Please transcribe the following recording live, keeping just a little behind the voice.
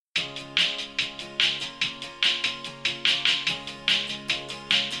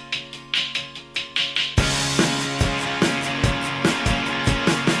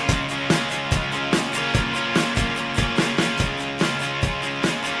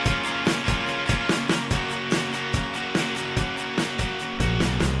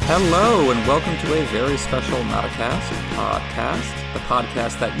Hello, and welcome to a very special Not-A-Cast podcast, the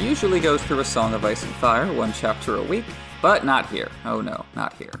podcast that usually goes through a Song of Ice and Fire, one chapter a week, but not here. Oh no,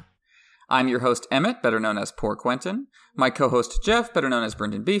 not here. I'm your host, Emmett, better known as Poor Quentin. My co-host, Jeff, better known as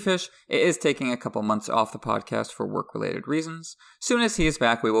Brendan Beefish, is taking a couple months off the podcast for work-related reasons. Soon as he is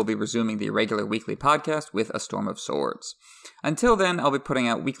back, we will be resuming the regular weekly podcast with A Storm of Swords. Until then, I'll be putting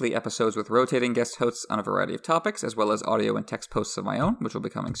out weekly episodes with rotating guest hosts on a variety of topics, as well as audio and text posts of my own, which will be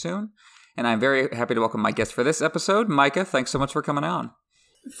coming soon. And I'm very happy to welcome my guest for this episode, Micah. Thanks so much for coming on.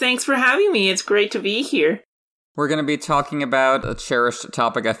 Thanks for having me. It's great to be here. We're going to be talking about a cherished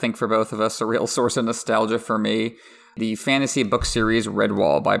topic, I think, for both of us, a real source of nostalgia for me. The fantasy book series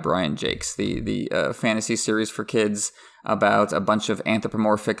Redwall by Brian Jacques, the fantasy series for kids about a bunch of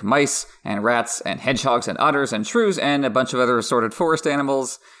anthropomorphic mice and rats and hedgehogs and otters and shrews and a bunch of other assorted forest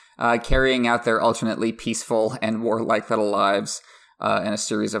animals carrying out their alternately peaceful and warlike little lives in a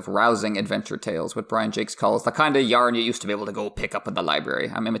series of rousing adventure tales, what Brian Jacques calls the kind of yarn you used to be able to go pick up in the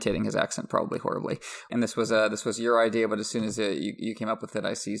library. I'm imitating his accent probably horribly. And this was your idea, but as soon as you came up with it,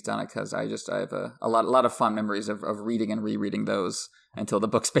 I seized on it because I have a lot of fond memories of reading and rereading those until the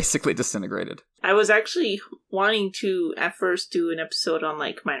books basically disintegrated. I was actually wanting to at first do an episode on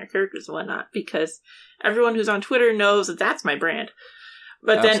like minor characters and whatnot because everyone who's on Twitter knows that that's my brand.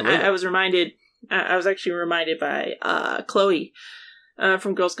 But Absolutely. Then I was actually reminded by Chloe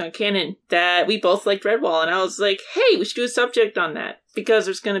from Girls Gone Canon that we both liked Redwall, and I was like, hey, we should do a subject on that because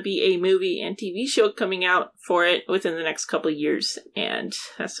there's going to be a movie and TV show coming out for it within the next couple of years, and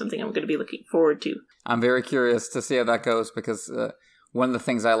that's something I'm going to be looking forward to. I'm very curious to see how that goes because one of the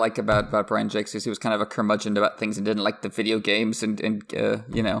things I like about Brian Jacques is he was kind of a curmudgeon about things and didn't like the video games and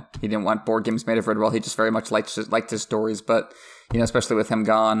he didn't want board games made of Redwall. He just very much liked his stories, but especially with him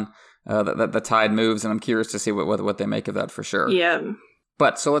gone, the tide moves, and I'm curious to see what they make of that for sure. Yeah.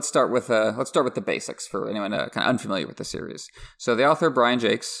 But so let's start with the basics for anyone kind of unfamiliar with the series. So the author Brian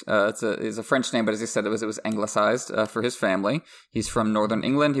Jacques, is a French name, but as he said, it was anglicized for his family. He's from Northern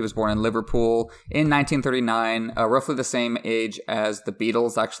England. He was born in Liverpool in 1939, roughly the same age as the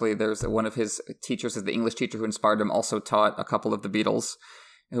Beatles. Actually, there's one of his teachers, is the English teacher who inspired him, also taught a couple of the Beatles,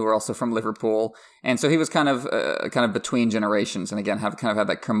 who were also from Liverpool. And so he was kind of between generations, and again, had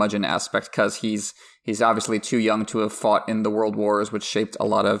that curmudgeon aspect because he's obviously too young to have fought in the world wars, which shaped a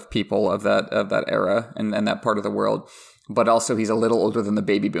lot of people of that era and that part of the world. But also he's a little older than the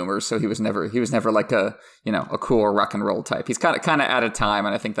baby boomers, so he was never like a cool rock and roll type. He's kind of out of time,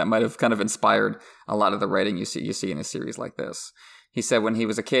 and I think that might have kind of inspired a lot of the writing you see in a series like this. He said when he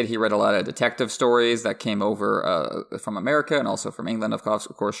was a kid, he read a lot of detective stories that came over from America and also from England, of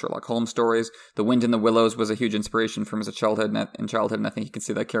course, Sherlock Holmes stories. The Wind in the Willows was a huge inspiration from his childhood, and I think you can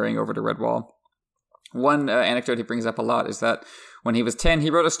see that carrying over to Redwall. One anecdote he brings up a lot is that when he was 10, he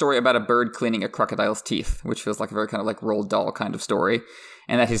wrote a story about a bird cleaning a crocodile's teeth, which feels like a very kind of like Roald Dahl kind of story,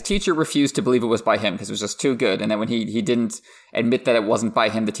 and that his teacher refused to believe it was by him because it was just too good. And then when he didn't admit that it wasn't by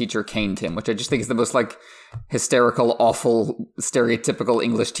him, the teacher caned him, which I just think is the most like hysterical, awful, stereotypical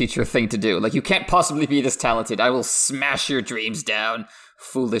English teacher thing to do. Like, you can't possibly be this talented. I will smash your dreams down,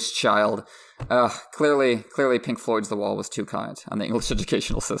 foolish child. Clearly Pink Floyd's The Wall was too kind on the English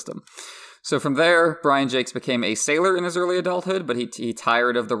educational system. So from there, Brian Jacques became a sailor in his early adulthood, but he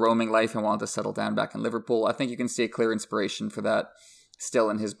tired of the roaming life and wanted to settle down back in Liverpool. I think you can see a clear inspiration for that still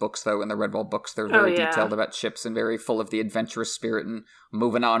in his books, though. In the Redwall books, they're very detailed about ships and very full of the adventurous spirit and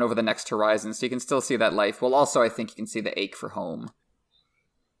moving on over the next horizon. So you can still see that life. Well, also, I think you can see the ache for home.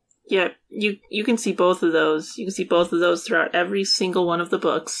 Yeah, you can see both of those. You can see both of those throughout every single one of the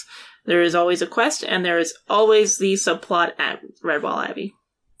books. There is always a quest, and there is always the subplot at Redwall Abbey.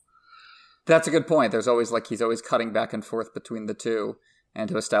 That's a good point. There's always he's always cutting back and forth between the two, and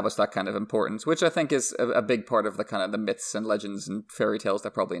to establish that kind of importance, which I think is a big part of the kind of the myths and legends and fairy tales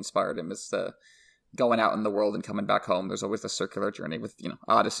that probably inspired him, is going out in the world and coming back home. There's always the circular journey with,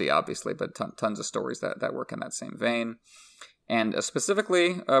 Odyssey, obviously, but tons of stories that work in that same vein. And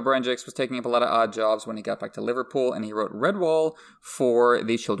specifically, Brian Jacques was taking up a lot of odd jobs when he got back to Liverpool, and he wrote Redwall for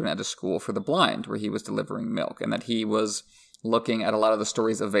the children at a school for the blind, where he was delivering milk, and that he was looking at a lot of the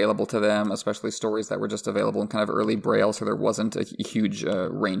stories available to them, especially stories that were just available in kind of early Braille, so there wasn't a huge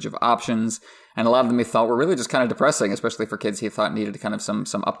range of options. And a lot of them he thought were really just kind of depressing, especially for kids he thought needed kind of some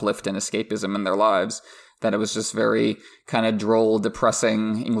uplift and escapism in their lives. That it was just very kind of droll,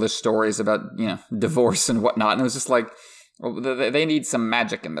 depressing English stories about, divorce and whatnot. And it was just like, they need some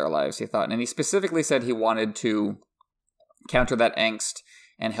magic in their lives, he thought. And he specifically said he wanted to counter that angst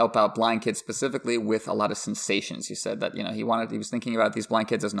and help out blind kids specifically with a lot of sensations. He said that, he was thinking about these blind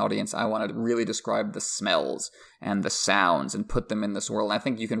kids as an audience. I wanted to really describe the smells and the sounds and put them in this world. And I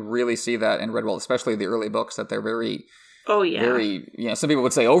think you can really see that in Redwall, especially the early books, that they're very, very, some people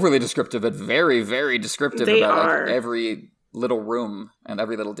would say overly descriptive, but very, very descriptive about like every little room and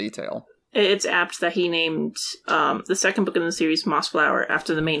every little detail. It's apt that he named the second book in the series, Mossflower,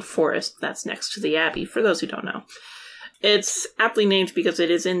 after the main forest that's next to the Abbey, for those who don't know. It's aptly named because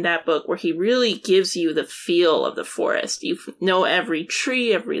it is in that book where he really gives you the feel of the forest. You know every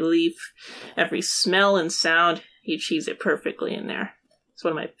tree, every leaf, every smell and sound. He achieves it perfectly in there. It's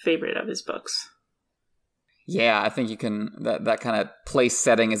one of my favorite of his books. Yeah, I think you can, that kind of place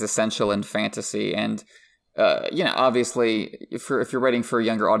setting is essential in fantasy. And, obviously, if you're writing for a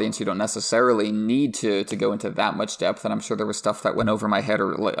younger audience, you don't necessarily need to go into that much depth. And I'm sure there was stuff that went over my head,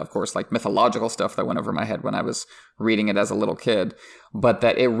 or of course, like mythological stuff that went over my head when I was reading it as a little kid. But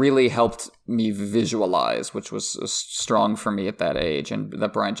that it really helped me visualize, which was strong for me at that age. And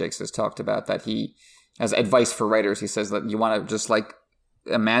that Brian Jacques has talked about that he, as advice for writers, he says that you want to just like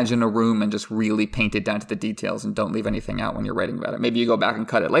imagine a room and just really paint it down to the details and don't leave anything out when you're writing about it. Maybe you go back and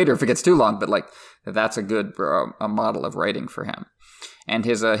cut it later if it gets too long, but like that's a good a model of writing for him. And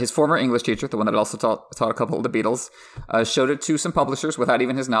his former English teacher, the one that also taught a couple of the Beatles, showed it to some publishers without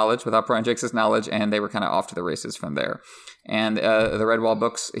even his knowledge, without Brian Jacques' knowledge, and they were kind of off to the races from there. And the Redwall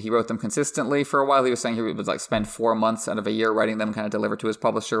books, he wrote them consistently for a while. He was saying he would like spend 4 months out of a year writing them, kind of deliver to his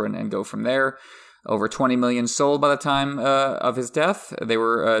publisher and go from there. Over 20 million sold by the time of his death. They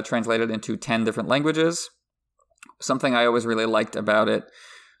were translated into 10 different languages. Something I always really liked about it,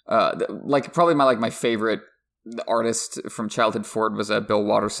 probably my favorite artist from childhood forward was Bill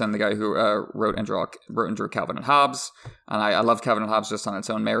Watterson, the guy who wrote and drew Calvin and Hobbes. And I loved Calvin and Hobbes just on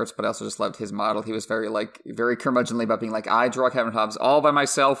its own merits, but I also just loved his model. He was very curmudgeonly about being like, I draw Calvin and Hobbes all by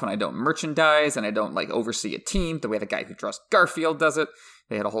myself, and I don't merchandise, and I don't like oversee a team the way the guy who draws Garfield does it.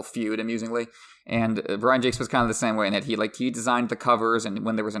 They had a whole feud, amusingly. And Brian Jacques was kind of the same way in that he designed the covers, and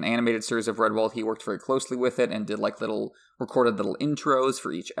when there was an animated series of Redwall, he worked very closely with it and did recorded little intros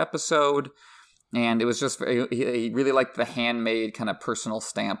for each episode. And it was just, he really liked the handmade kind of personal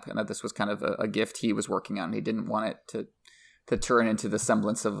stamp, and that this was kind of a gift he was working on. He didn't want it to turn into the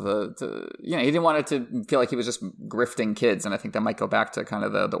semblance of he didn't want it to feel like he was just grifting kids. And I think that might go back to kind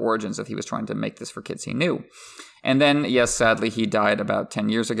of the origins of he was trying to make this for kids he knew. And then, yes, sadly, he died about 10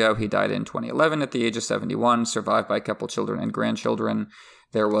 years ago. He died in 2011 at the age of 71, survived by a couple children and grandchildren.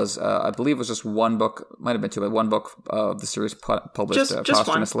 There was, I believe it was just one book, might have been two, but one book of the series published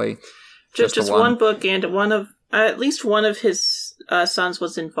posthumously. Just one book, and at least one of his sons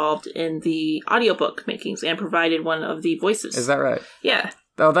was involved in the audiobook makings and provided one of the voices. Is that right? Yeah.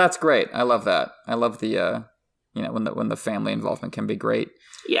 Oh, that's great. I love that. I love the, when the family involvement can be great.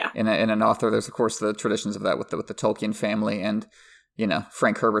 Yeah. In an author, there's of course the traditions of that with the Tolkien family and,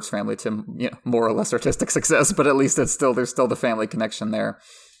 Frank Herbert's family to, more or less artistic success, but at least there's still the family connection there.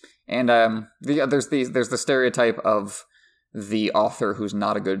 And there's the stereotype of the author who's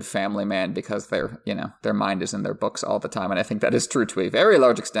not a good family man because their mind is in their books all the time. And I think that is true to a very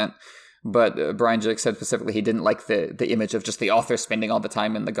large extent. But Brian Jacques said specifically he didn't like the image of just the author spending all the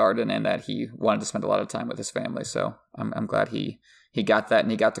time in the garden, and that he wanted to spend a lot of time with his family. So I'm glad he got that,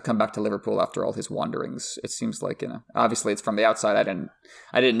 and he got to come back to Liverpool after all his wanderings. It seems like, obviously it's from the outside. I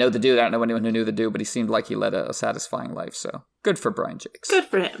didn't know the dude. I don't know anyone who knew the dude, but he seemed like he led a satisfying life. So good for Brian Jacques. Good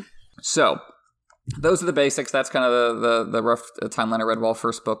for him. So those are the basics. That's kind of the rough timeline of Redwall.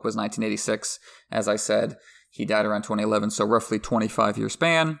 First book was 1986. As I said, he died around 2011, so roughly 25-year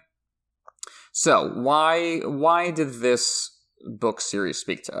span. So why did this book series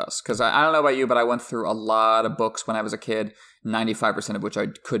speak to us? Because I don't know about you, but I went through a lot of books when I was a kid, 95% of which I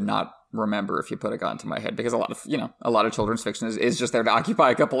could not remember if you put a gun to my head, because a lot of children's fiction is just there to occupy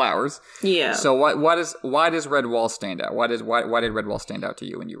a couple hours. Yeah. So why does Redwall stand out? Why did Redwall stand out to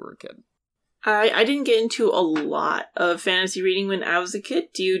you when you were a kid? I didn't get into a lot of fantasy reading when I was a kid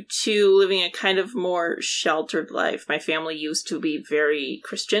due to living a kind of more sheltered life. My family used to be very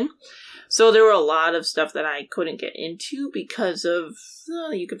Christian. So there were a lot of stuff that I couldn't get into because of,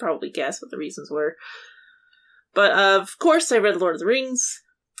 you could probably guess what the reasons were. But of course I read Lord of the Rings,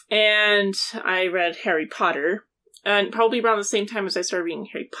 and I read Harry Potter. And probably around the same time as I started reading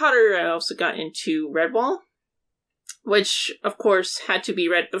Harry Potter, I also got into Redwall, which of course had to be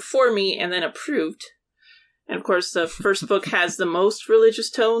read before me and then approved. And of course the first book has the most religious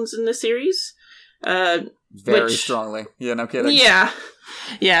tones in the series. Very strongly. Yeah, no kidding. Yeah.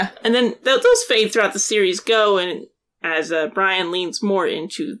 And then those fade throughout the series go, and as Brian leans more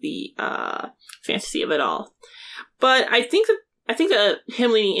into the fantasy of it all. But I think that I think that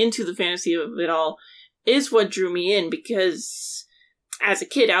him leaning into the fantasy of it all is what drew me in, because as a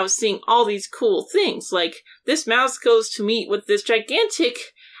kid, I was seeing all these cool things. Like, this mouse goes to meet with this gigantic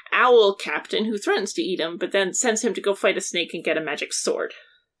owl captain who threatens to eat him, but then sends him to go fight a snake and get a magic sword.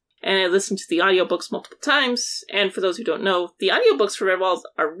 And I listened to the audiobooks multiple times, and for those who don't know, the audiobooks for Redwall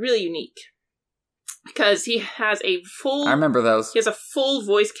are really unique. Because he has a full... I remember those. He has a full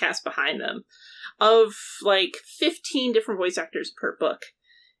voice cast behind them of, 15 different voice actors per book.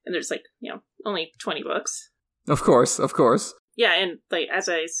 And there's, only 20 books. Of course. Yeah, and, as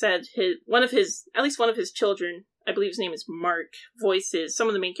I said, at least one of his children, I believe his name is Mark, voices some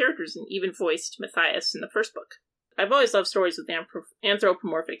of the main characters and even voiced Matthias in the first book. I've always loved stories with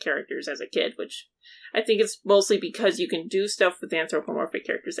anthropomorphic characters as a kid, which I think it's mostly because you can do stuff with anthropomorphic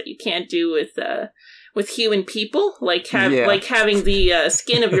characters that you can't do with human people, like having the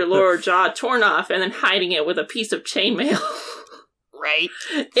skin of your lower jaw torn off and then hiding it with a piece of chainmail. Right.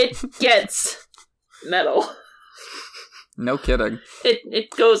 It gets metal. No kidding.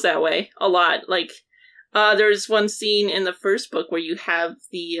 It goes that way a lot. There's one scene in the first book where you have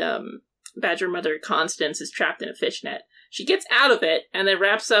the Badger Mother Constance is trapped in a fishnet. She gets out of it and then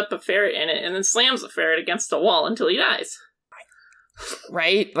wraps up a ferret in it and then slams the ferret against the wall until he dies.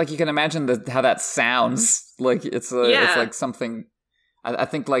 Right? You can imagine how that sounds. It's like something... I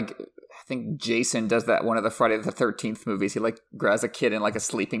think Jason does that one of the Friday the 13th movies. He grabs a kid in a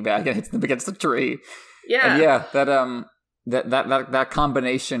sleeping bag and hits them against a tree. Yeah. And yeah, that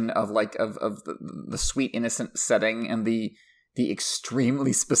combination of the sweet innocent setting and the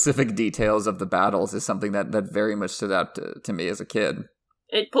extremely specific details of the battles is something that very much stood out to me as a kid.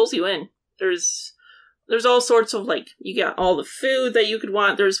 It pulls you in. There's all sorts of you got all the food that you could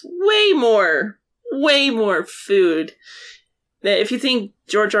want. There's way more food. If you think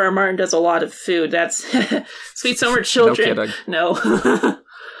George R. R. Martin does a lot of food, that's Sweet Summer Children. No kidding.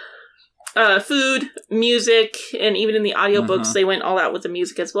 No. Food, music, and even in the audiobooks, they went all out with the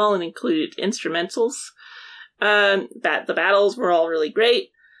music as well and included instrumentals. That the battles were all really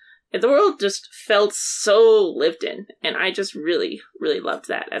great. The world just felt so lived in, and I just really, really loved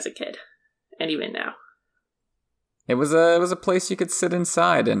that as a kid, and even now. It was a place you could sit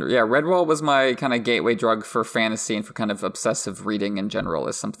inside, and yeah, Redwall was my kind of gateway drug for fantasy and for kind of obsessive reading in general.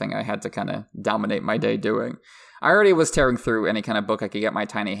 Is something I had to kind of dominate my day doing. I already was tearing through any kind of book I could get my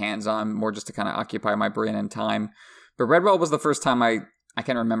tiny hands on, more just to kind of occupy my brain and time. But Redwall was the first time I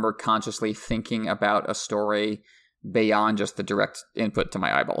can remember consciously thinking about a story beyond just the direct input to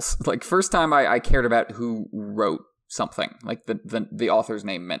my eyeballs. First time I cared about who wrote something. The author's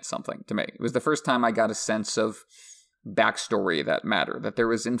name meant something to me. It was the first time I got a sense of backstory that mattered, that there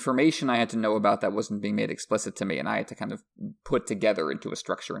was information I had to know about that wasn't being made explicit to me, and I had to kind of put together into a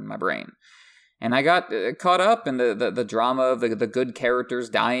structure in my brain. And I got caught up in the drama of the good characters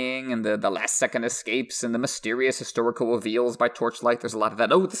dying and the last second escapes and the mysterious historical reveals by torchlight. There's a lot of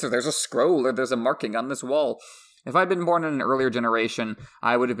that. Oh, there's a scroll or there's a marking on this wall. If I'd been born in an earlier generation,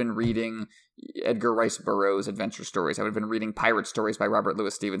 I would have been reading Edgar Rice Burroughs' adventure stories. I would have been reading pirate stories by Robert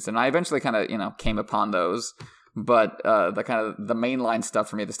Louis Stevenson. I eventually kind of, came upon those. But the mainline stuff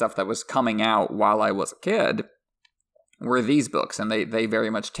for me, the stuff that was coming out while I was a kid, were these books. And they very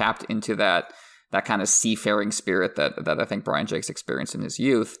much tapped into that kind of seafaring spirit that I think Brian Jacques experienced in his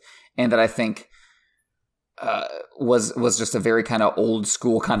youth. And that I think was just a very kind of old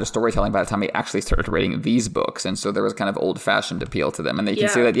school kind of storytelling by the time he actually started reading these books. And so there was kind of old fashioned appeal to them. And you can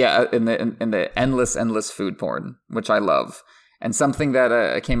see that, in the endless food porn, which I love. And something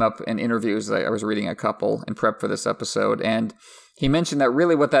that came up in interviews, I was reading a couple in prep for this episode, and he mentioned that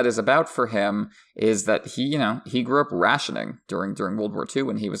really what that is about for him is that he grew up rationing during World War II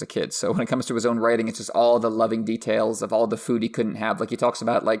when he was a kid. So when it comes to his own writing, it's just all the loving details of all the food he couldn't have. He talks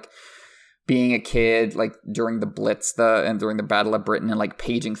about being a kid, during the Blitz and during the Battle of Britain, and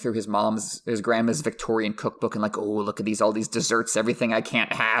paging through his grandma's Victorian cookbook and oh, look at all these desserts, everything I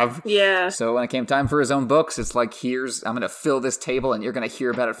can't have. Yeah. So when it came time for his own books, it's I'm going to fill this table and you're going to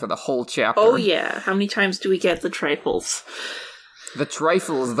hear about it for the whole chapter. Oh yeah. How many times do we get the trifles? The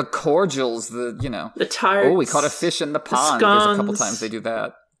trifles, the cordials, the tarts. Oh, we caught a fish in the pond. There's a couple times they do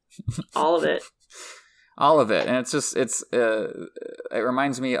that. All of it. All of it. And it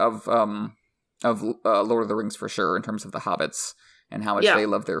reminds me of Lord of the Rings for sure, in terms of the hobbits and how much they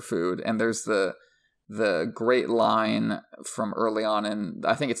love their food. And there's the great line from early on, and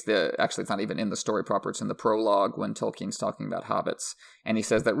I think it's not even in the story proper, it's in the prologue when Tolkien's talking about hobbits. And he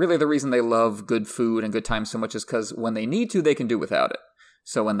says that really the reason they love good food and good times so much is because when they need to, they can do without it.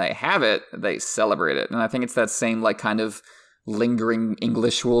 So when they have it, they celebrate it. And I think it's that same kind of lingering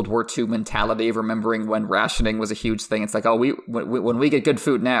English World War II mentality of remembering when rationing was a huge thing. It's like, oh, when we get good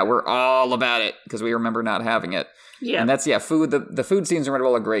food now, we're all about it because we remember not having it. Yeah. And that's, food. The food scenes in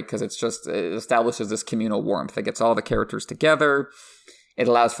Redwall are great because it establishes this communal warmth. It gets all the characters together. It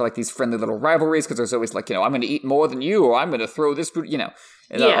allows for like these friendly little rivalries because there's always like, I'm going to eat more than you, or I'm going to throw this food,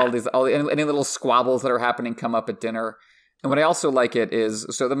 any little squabbles that are happening come up at dinner. And what I also like it is,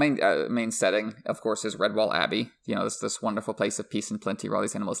 so the main setting, of course, is Redwall Abbey. This wonderful place of peace and plenty where all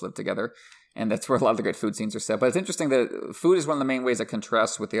these animals live together. And that's where a lot of the great food scenes are set. But it's interesting that food is one of the main ways it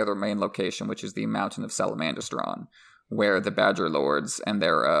contrasts with the other main location, which is the mountain of Salamandastron, where the Badger Lords and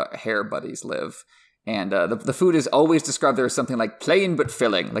their hare buddies live. And the food is always described there as something like plain but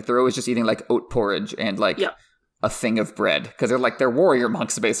filling. Like they're always just eating like oat porridge and like a thing of bread. Because they're warrior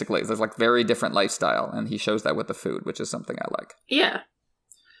monks, basically. There's like very different lifestyle. And he shows that with the food, which is something I like. Yeah.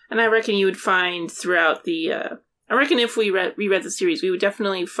 And I reckon you would find throughout the... I reckon if we reread the series, we would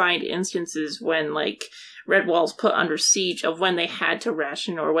definitely find instances when like Redwall's put under siege of when they had to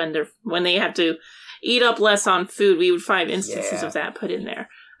ration or when they had to eat up less on food. We would find instances of that put in there.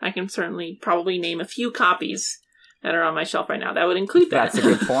 I can certainly probably name a few copies that are on my shelf right now that would include that. That's a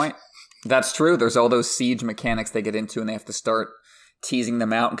good point. That's true. There's all those siege mechanics they get into, and they have to start teasing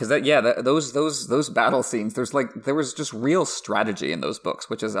them out because those battle scenes. There was just real strategy in those books,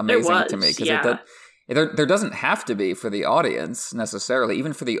 which is amazing to me because there doesn't have to be for the audience necessarily,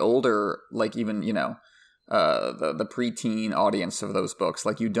 even for the older, like even the preteen audience of those books.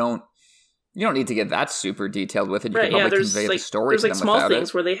 Like you don't need to get that super detailed with it. You can probably convey the story to them without it. There's small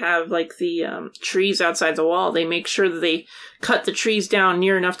things where they have like the trees outside the wall. They make sure that they cut the trees down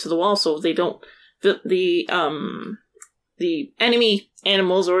near enough to the wall so they don't the enemy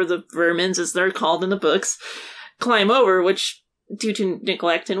animals, or the vermins as they're called in the books, climb over, which due to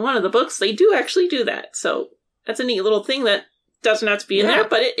neglect in one of the books, they do actually do that. So that's a neat little thing that doesn't have to be in there,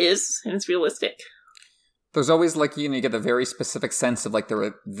 but it is, and it's realistic. There's always, like, you get the very specific sense of, like, there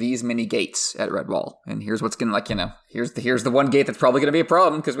are these many gates at Redwall, and here's what's going to, here's the one gate that's probably going to be a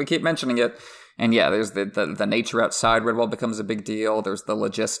problem, because we keep mentioning it. And there's the nature outside Redwall becomes a big deal. There's the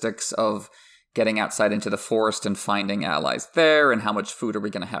logistics of getting outside into the forest and finding allies there, and how much food are we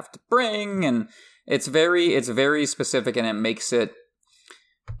going to have to bring, and it's very specific, and it makes it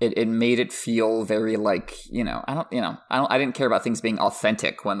made it feel very like, I didn't care about things being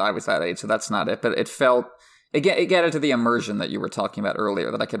authentic when I was that age, so that's not it, but it felt, it got into the immersion that you were talking about earlier,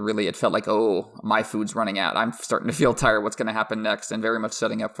 that it felt like, oh, my food's running out, I'm starting to feel tired, what's going to happen next, and very much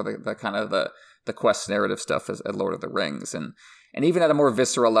setting up for the kind of the quest narrative stuff at Lord of the Rings, and even at a more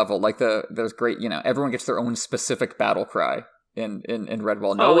visceral level, like there's great, everyone gets their own specific battle cry in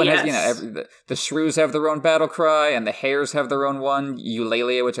Redwall. No one has, the shrews have their own battle cry, and the hares have their own one.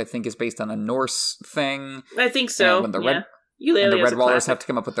 Eulalia, which I think is based on a Norse thing. I think so. And the Redwallers have to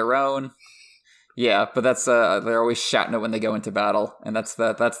come up with their own. Yeah, but that's they're always shouting it when they go into battle, and that's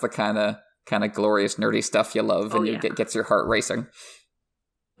the kind of glorious nerdy stuff you love, and it gets your heart racing.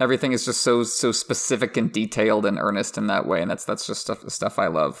 Everything is just so specific and detailed and earnest in that way, and that's just stuff I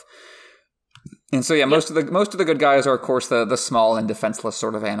love. And so, most of the good guys are, of course, the small and defenseless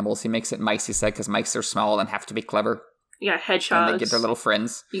sort of animals. He makes it mice, he said, because mice are small and have to be clever. You got hedgehogs. And they get their little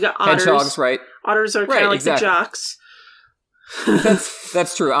friends. You got otters. Hedgehogs, right. Otters are kind of like the jocks.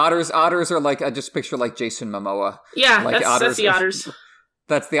 That's true. Otters are like, I just picture like Jason Momoa. Yeah, like that's the otters.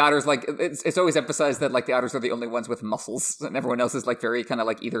 That's the otters, like, it's always emphasized that, like, the otters are the only ones with muscles, and everyone else is, like, very kind of,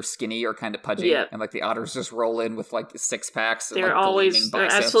 like, either skinny or kind of pudgy. Yeah. And, like, the otters just roll in with, like, six-packs. They're always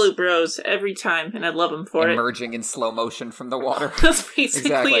absolute bros every time, and I love them for Emerging in slow motion from the water. That's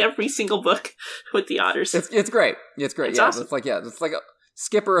basically every single book with the otters. It's great. It's great. It's awesome. It's like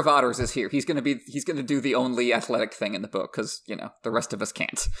Skipper of Otters is here. He's going to do the only athletic thing in the book, because, the rest of us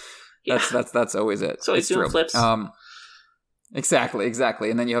can't. Yeah. That's always it. So he's doing flips. Exactly.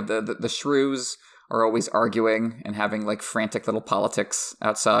 And then you have the shrews are always arguing and having like frantic little politics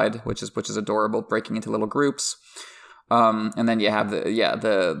outside, which is adorable, breaking into little groups. And then you have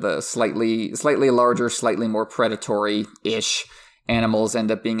the slightly larger, slightly more predatory-ish animals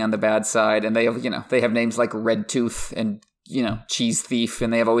end up being on the bad side, and they have names like Red Tooth and Cheese Thief,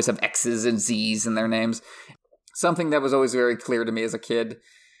 and they always have X's and Z's in their names. Something that was always very clear to me as a kid,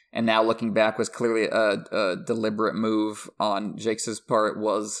 and now looking back was clearly a deliberate move on Jakes' part,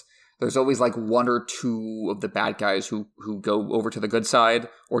 was there's always like one or two of the bad guys who go over to the good side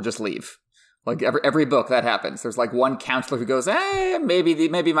or just leave. Like every book that happens. There's like one counselor who goes,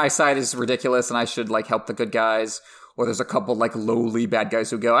 maybe my side is ridiculous and I should like help the good guys. Or there's a couple like lowly bad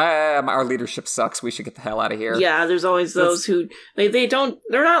guys who go, our leadership sucks, we should get the hell out of here. Yeah, there's always those who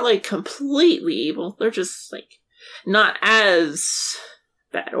they're not like completely evil. They're just like not as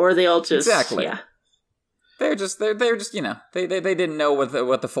bad, or they all just exactly. Yeah. They're just they didn't know what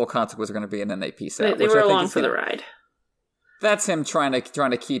the full consequences were going to be, and then they peace out. They were along for the ride. That's him trying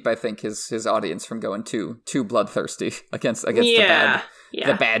to keep, I think, his audience from going too bloodthirsty against the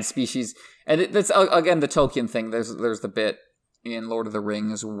bad species. And that's again the Tolkien thing. There's the bit in Lord of the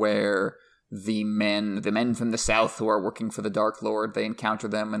Rings where the men from the south who are working for the Dark Lord, they encounter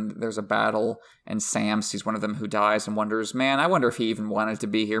them and there's a battle, and Sam sees one of them who dies and wonders, man, I wonder if he even wanted to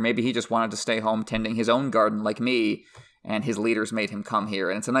be here. Maybe he just wanted to stay home tending his own garden like me, and his leaders made him come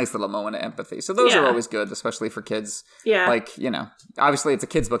here. And it's a nice little moment of empathy. So those are always good, especially for kids. Yeah. Like, obviously it's a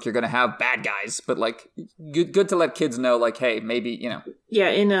kid's book, you're going to have bad guys, but like good to let kids know, like, hey, maybe,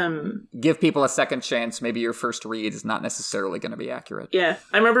 Yeah, give people a second chance. Maybe your first read is not necessarily going to be accurate. Yeah.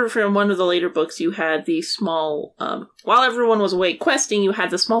 I remember from one of the later books, you had the small, while everyone was away questing, you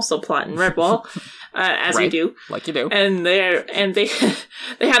had the small subplot in Redwall, as you do. Like you do. And they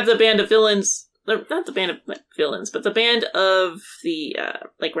have the band of villains. Not the band of villains, but the band of the,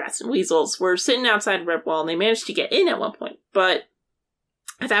 rats and weasels were sitting outside Redwall, and they managed to get in at one point. But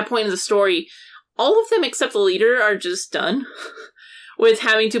at that point in the story, all of them except the leader are just done with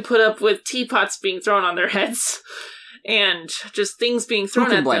having to put up with teapots being thrown on their heads and just things being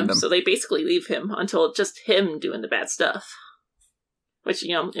thrown at them. So they basically leave him until it's just him doing the bad stuff. Which,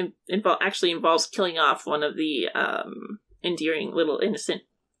 actually involves killing off one of the endearing little innocent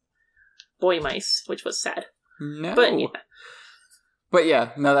boy mice, which was sad. No. But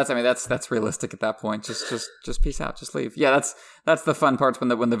that's realistic at that point. Just peace out, just leave. Yeah, that's the fun parts when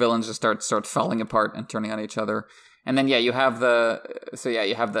the villains just start falling apart and turning on each other. And then you have the at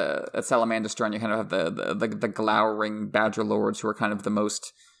Salamandastron, you kind of have the glowering Badger Lords who are kind of the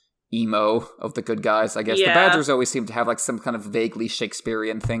most emo of the good guys, I guess. Yeah. The Badgers always seem to have like some kind of vaguely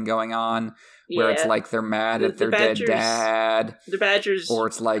Shakespearean thing going on, where it's like they're mad at their dead dad. The Badgers, or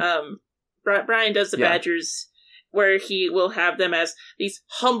it's like Brian does the Badgers, where he will have them as these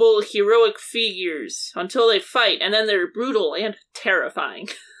humble, heroic figures until they fight, and then they're brutal and terrifying.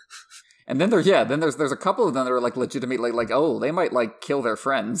 And then there's a couple of them that are like legitimately like, oh, they might like kill their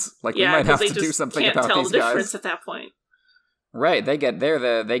friends. Like we might have to do something about these guys. Can't tell the difference at that point. Right, they get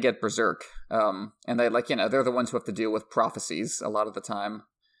berserk, and they they're the ones who have to deal with prophecies a lot of the time.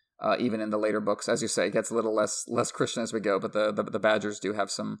 Even in the later books, as you say, it gets a little less Christian as we go, but the Badgers do have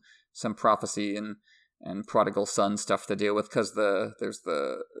some prophecy and prodigal son stuff to deal with, because there's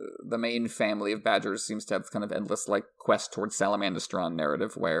the main family of Badgers seems to have kind of endless like quest towards Salamandastron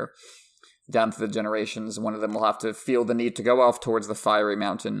narrative, where down through the generations, one of them will have to feel the need to go off towards the Fiery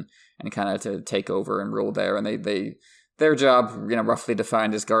Mountain and kind of to take over and rule there, and they their job, roughly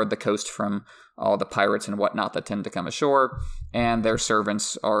defined, is guard the coast from all the pirates and whatnot that tend to come ashore, and their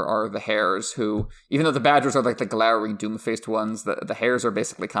servants are the hares, who, even though the Badgers are like the glowering, doom-faced ones, the hares are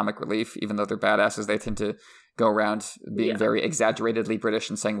basically comic relief. Even though they're badasses, they tend to go around being very exaggeratedly British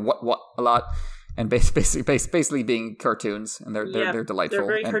and saying what a lot, and basically being cartoons, and they're delightful. They're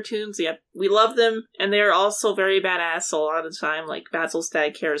very cartoons, we love them, and they're also very badass a lot of the time. Like Basil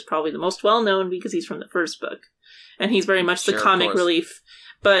Staghair is probably the most well-known because he's from the first book, and he's very much the comic relief,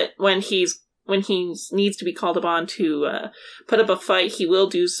 but when he needs to be called upon to put up a fight, he will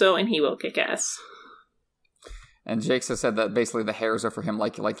do so, and he will kick ass. And Jakes has said that basically the hares are for him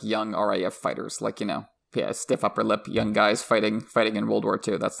like young RAF fighters, stiff upper lip, young guys fighting in World War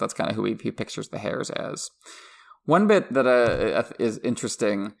II. That's kind of who he pictures the hares as. One bit that is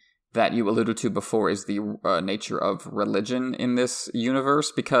interesting that you alluded to before is the nature of religion in this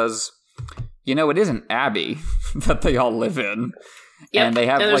universe, because it isn't Abbey that they all live in. Yep. And they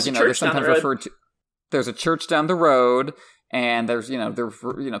have they're sometimes referred to. There's a church down the road, and there's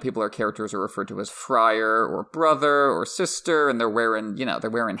characters are referred to as friar or brother or sister, and they're wearing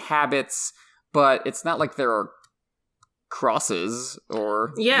habits, but it's not like there are crosses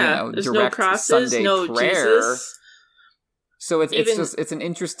or there's direct no crosses, Sunday no prayer. Jesus. So it's an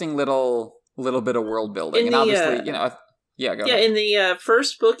interesting little bit of world building, and obviously go ahead. In the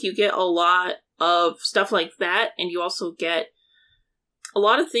first book, you get a lot of stuff like that, and you also get a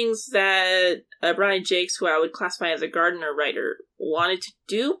lot of things that Brian Jakes, who I would classify as a Gardner writer, wanted to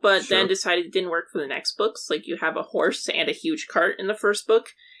do, but then decided it didn't work for the next books. Like, you have a horse and a huge cart in the first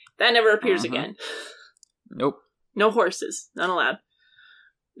book. That never appears again. Nope. No horses. Not allowed.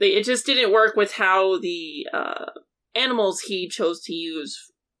 It just didn't work with how the animals he chose to use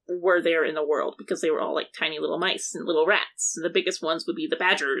were there in the world, because they were all like tiny little mice and little rats. The biggest ones would be the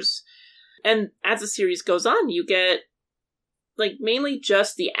badgers. And as the series goes on, you get mainly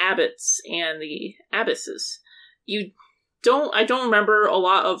just the abbots and the abbesses. I don't remember a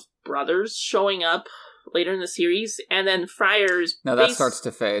lot of brothers showing up later in the series, and then Friar's... No, that starts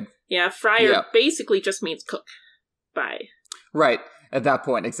to fade. Yeah, Friar basically just means cook. By right at that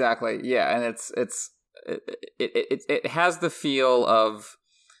point, exactly. Yeah, and it has the feel of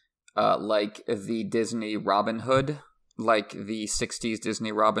like the Disney Robin Hood, like the 60s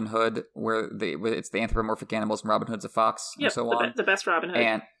Disney Robin Hood, where it's the anthropomorphic animals and Robin Hood's a fox, and so on. The best Robin Hood.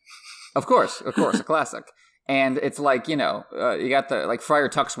 And of course, a classic. And it's like, you got the, like, Friar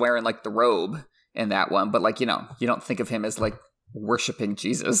Tuck's wearing, like, the robe in that one, but, like, you don't think of him as, like, worshipping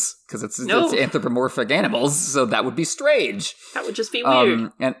Jesus, because it's anthropomorphic animals, so that would be strange. That would just be weird.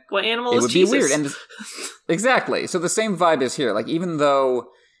 And what animal is Jesus? It would be weird. And exactly. So the same vibe is here. Like, even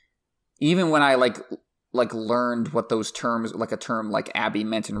when I, like learned what those terms, like a term like Abby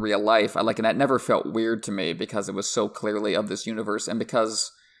meant in real life, and that never felt weird to me, because it was so clearly of this universe, and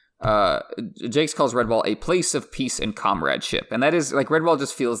because Jakes calls Redwall a place of peace and comradeship, and that is, like, Redwall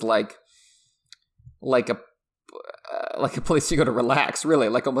just feels like a place you go to relax, really,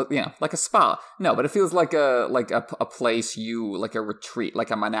 like a spa. No, but it feels like a place like a retreat, like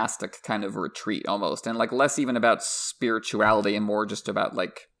a monastic kind of retreat almost, and like less even about spirituality and more just about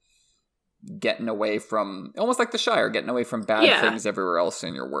like getting away from, almost like the Shire, getting away from bad things everywhere else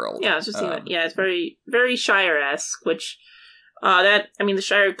in your world. Yeah, it's just it's very, very Shire-esque, which the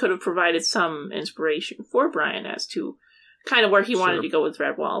Shire could have provided some inspiration for Brian as to kind of where he wanted to go with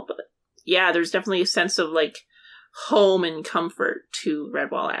Redwall, but yeah, there's definitely a sense of like home and comfort to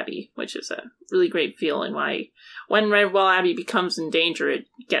Redwall Abbey, which is a really great feeling. Why when Redwall Abbey becomes in danger, it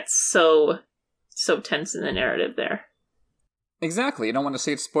gets so tense in the narrative there. Exactly. You don't want to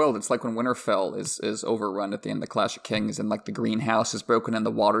see it spoiled. It's like when Winterfell is overrun at the end of the Clash of Kings, and like the greenhouse is broken and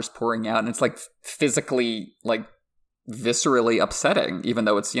the water's pouring out, and it's like physically, like, viscerally upsetting, even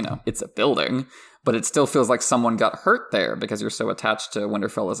though it's, it's a building, but it still feels like someone got hurt there because you're so attached to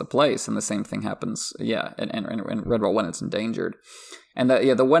Winterfell as a place. And the same thing happens, in Redwall when it's endangered. And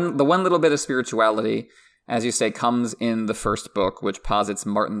the one little bit of spirituality, as you say, comes in the first book, which posits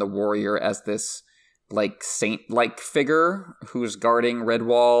Martin the Warrior as this, like, saint-like figure who's guarding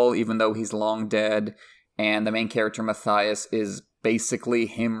Redwall, even though he's long dead. And the main character, Matthias, is basically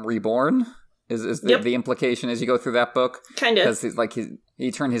him reborn. Is the implication as you go through that book? Kind of. Because like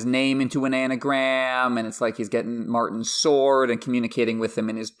he turned his name into an anagram, and it's like he's getting Martin's sword and communicating with him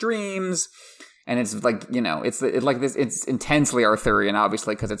in his dreams. And it's like, it's intensely Arthurian,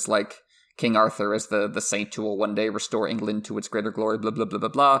 obviously, because it's like King Arthur as the saint who will one day restore England to its greater glory, blah, blah, blah, blah,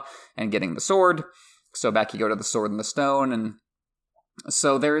 blah, and getting the sword. So back you go to the Sword and the Stone, and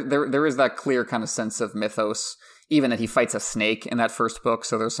so there is that clear kind of sense of mythos. Even that he fights a snake in that first book,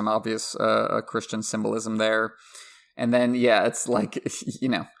 so there's some obvious Christian symbolism there. And then, it's like, you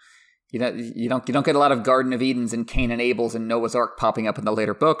don't get a lot of Garden of Edens and Cain and Abel's and Noah's Ark popping up in the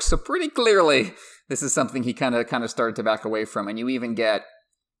later books. So pretty clearly, this is something he kind of started to back away from. And you even get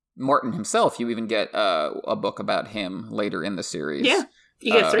Martin himself. You even get a book about him later in the series. Yeah.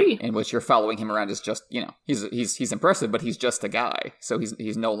 You get 3. In which you're following him around as just, he's impressive, but he's just a guy. So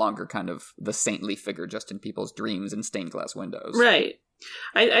he's no longer kind of the saintly figure just in people's dreams and stained glass windows. Right.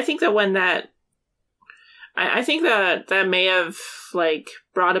 I think that when I think that may have, like,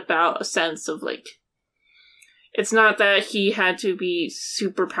 brought about a sense of, like, it's not that he had to be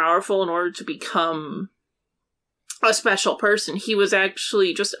super powerful in order to become a special person. He was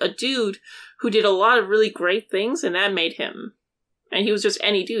actually just a dude who did a lot of really great things, and that made him... And he was just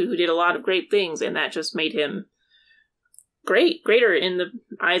any dude who did a lot of great things, and that just made him greater in the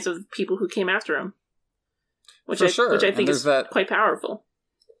eyes of people who came after him. Which I think is quite powerful.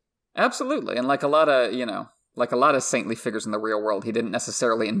 Absolutely. And like a lot of saintly figures in the real world, he didn't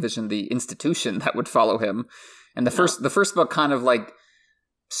necessarily envision the institution that would follow him. And the first book kind of like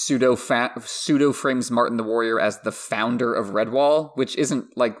pseudo frames Martin the Warrior as the founder of Redwall, which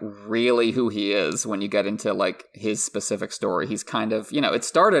isn't like really who he is when you get into like his specific story. He's kind of, it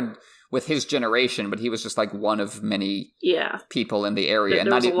started with his generation, but he was just like one of many people in the area, and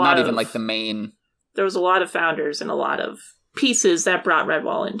not even like the main. There was a lot of founders and a lot of pieces that brought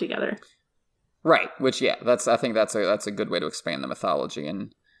Redwall in together. Right, which I think that's a good way to expand the mythology.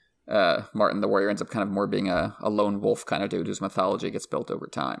 And Martin the Warrior ends up kind of more being a lone wolf kind of dude whose mythology gets built over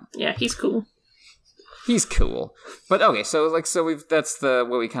time. Yeah, he's cool. He's cool. But okay, that's what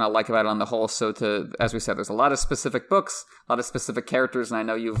we kind of like about it on the whole. So as we said, there's a lot of specific books, a lot of specific characters, and I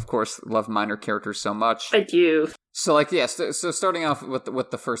know you, of course, love minor characters so much. I do. So so starting off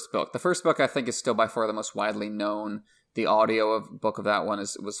with the first book. The first book I think is still by far the most widely known. The audio book of that one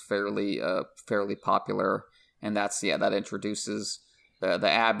was fairly popular, and that introduces the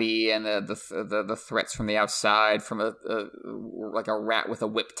Abbey and the threats from the outside from a rat with a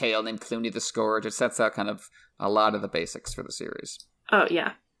whip tail named Clooney the Scourge. It sets out kind of a lot of the basics for the series. Oh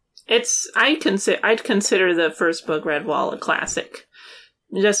yeah, I'd consider the first book, Redwall, a classic,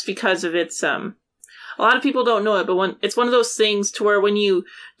 just because of its a lot of people don't know it, but it's one of those things to where when you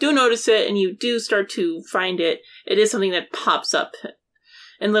do notice it and you do start to find it, it is something that pops up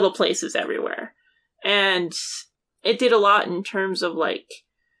in little places everywhere. And it did a lot in terms of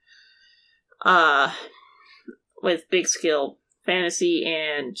with big scale fantasy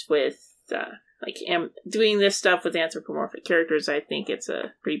and with doing this stuff with anthropomorphic characters. I think it's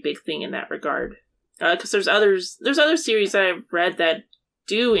a pretty big thing in that regard. Because there's other series that I've read that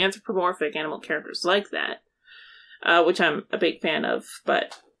do anthropomorphic animal characters like that, which I'm a big fan of,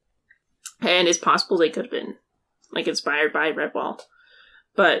 and it's possible they could have been inspired by Redwall.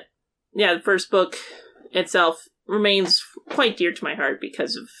 But yeah, the first book itself remains quite dear to my heart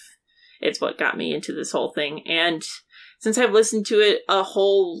because of it's what got me into this whole thing. And since I've listened to it a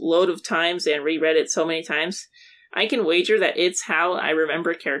whole load of times and reread it so many times, I can wager that it's how I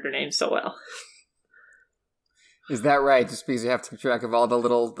remember character names so well. Is that right? Just because you have to keep track of all the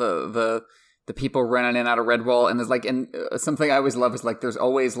little the people running in and out of Redwall, and there's something I always love is there's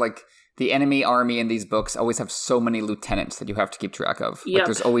always the enemy army in these books always have so many lieutenants that you have to keep track of. Yep.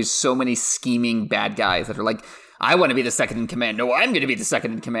 There's always so many scheming bad guys that are I want to be the second in command. No, I'm going to be the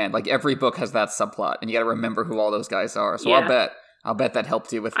second in command. Every book has that subplot, and you got to remember who all those guys are. So yeah. I'll bet that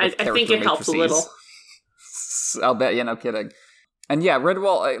helped you with I think it helps a little. I'll bet. No kidding. And yeah,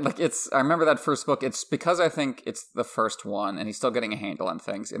 Redwall, I remember that first book. It's because I think it's the first one, and he's still getting a handle on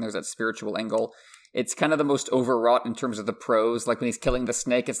things, and there's that spiritual angle. It's kind of the most overwrought in terms of the prose. When he's killing the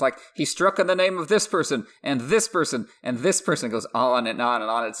snake, it's he struck in the name of this person, and this person, and this person. It goes on and on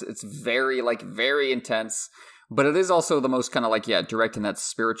and on. It's very, very intense. But it is also the most kind of direct in that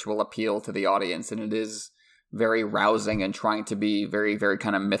spiritual appeal to the audience, and it is very rousing and trying to be very, very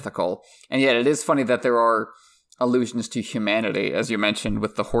kind of mythical. And yet it is funny that there are allusions to humanity, as you mentioned,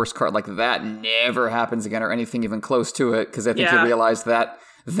 with the horse cart. That never happens again or anything even close to it, because I think you realize that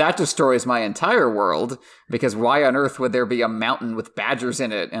destroys my entire world, because why on earth would there be a mountain with badgers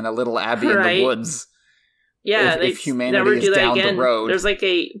in it and a little abbey in the woods? Yeah, if humanity is down the road. There's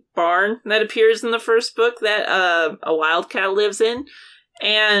a barn that appears in the first book that a wildcat lives in,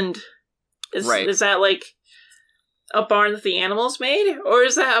 and is that a barn that the animals made, or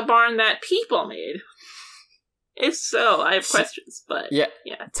is that a barn that people made? If so, I have questions, but yeah.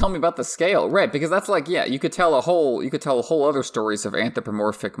 Tell me about the scale, right? Because that's you could tell a whole other stories of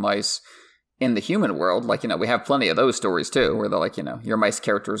anthropomorphic mice in the human world. We have plenty of those stories too, where they're your mice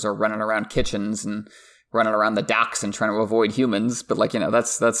characters are running around kitchens and running around the docks and trying to avoid humans. But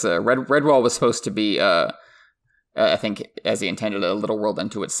that's Redwall was supposed to be, I think, as he intended, a little world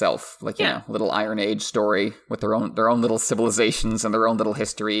unto itself, little Iron Age story with their own little civilizations and their own little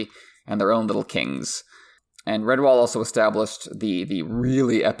history and their own little kings. And Redwall also established the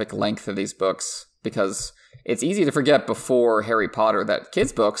really epic length of these books, because it's easy to forget before Harry Potter that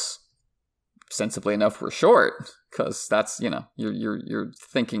kids' books, sensibly enough, were short, because that's, you're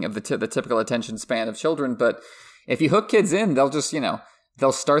thinking of the typical attention span of children. But if you hook kids in, they'll just,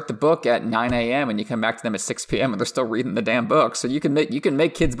 they'll start the book at 9 a.m. and you come back to them at 6 p.m. and they're still reading the damn book. So you can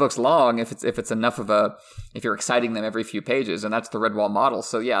make kids' books long if it's enough of if you're exciting them every few pages, and that's the Redwall model.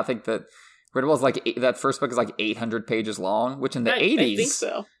 So yeah, I think that Redwall's that first book is 800 pages long, which in the 80s... I think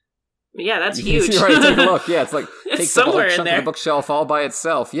so. Yeah, that's huge. You're right, take a look. Yeah, it's it's takes somewhere a whole in chunk there. of the bookshelf all by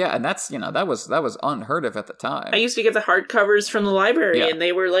itself. Yeah, and that's, that was unheard of at the time. I used to get the hardcovers from the library, and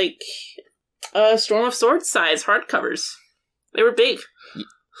they were Storm of Swords size hardcovers. They were big.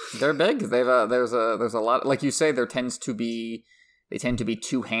 They're big. There's a lot, like you say, they tend to be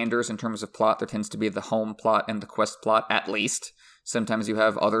two-handers in terms of plot. There tends to be the home plot and the quest plot, at least. Sometimes you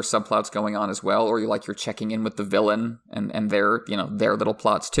have other subplots going on as well, or you're checking in with the villain and their little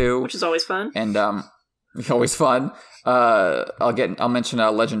plots too, which is always fun. And always fun. I'll mention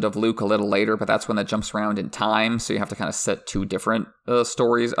Legend of Luke a little later, but that's when that jumps around in time, so you have to kind of set two different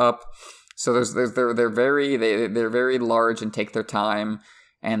stories up. So they're very large and take their time,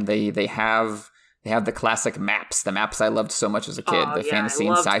 and they have the classic maps, the maps I loved so much as a kid, fantasy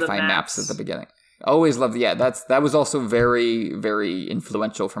and sci-fi maps at the beginning. Always loved, that was also very, very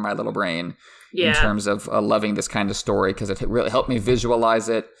influential for my little brain in terms of loving this kind of story, because it really helped me visualize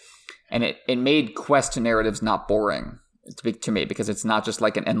it, and it made quest narratives not boring to me, because it's not just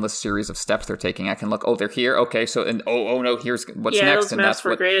an endless series of steps they're taking. I can look, they're here, okay, so, and oh no, here's what's next. Yeah, those maps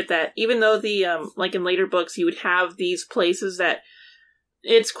were great at that. Even though the, in later books, you would have these places that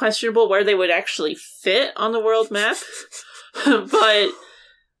it's questionable where they would actually fit on the world map. But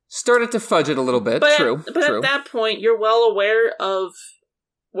started to fudge it a little bit. True. At that point, you're well aware of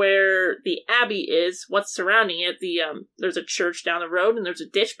where the abbey is, what's surrounding it. There's a church down the road, and there's a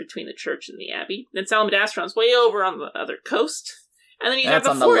ditch between the church and the abbey. Then Salamandastron's way over on the other coast. And then you have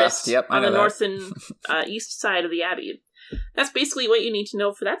the forest on the north and east side of the abbey. That's basically what you need to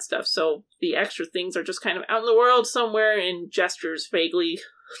know for that stuff. So the extra things are just kind of out in the world somewhere in gestures vaguely.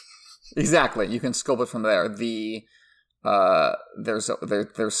 Exactly. You can scope it from there.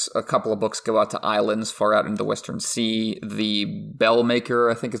 There's a couple of books go out to islands far out into the Western Sea. The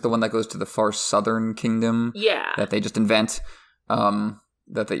Bellmaker, I think, is the one that goes to the far southern kingdom. Yeah. That they just invent.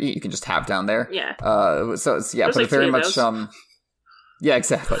 You can just have down there. Yeah. So it's, yeah, but very much yeah,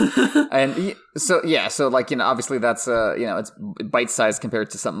 exactly. And so obviously that's it's bite-sized compared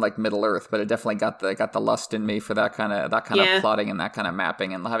to something like Middle Earth, but it definitely got the lust in me for that kind of plotting and that kind of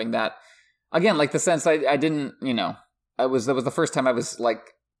mapping and having that again, like the sense I didn't, that was the first time I was like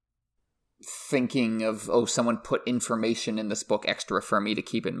thinking of, someone put information in this book extra for me to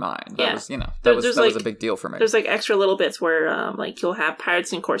keep in mind. That was, that was a big deal for me. There's like extra little bits where you'll have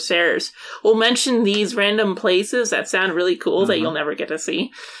pirates and corsairs. We'll mention these random places that sound really cool that you'll never get to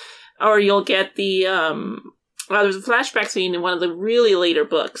see. Or you'll get the there's a flashback scene in one of the really later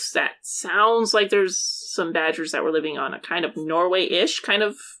books that sounds like there's some badgers that were living on a kind of Norway-ish kind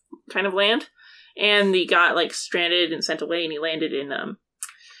of land. And he got like stranded and sent away, and he landed in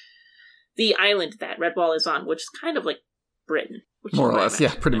the island that Redwall is on, which is kind of like Britain. More or less,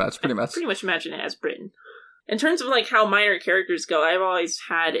 yeah, pretty much. Pretty much imagine it as Britain. In terms of like how minor characters go, I've always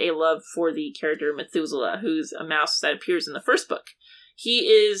had a love for the character Methuselah, who's a mouse that appears in the first book. He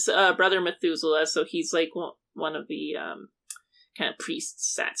is brother Methuselah, so he's like one of the kind of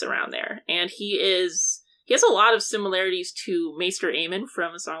priests that's around there. And he has a lot of similarities to Maester Aemon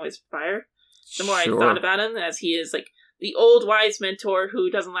from A Song of Ice and Fire. The more I thought about him, as he is like the old wise mentor who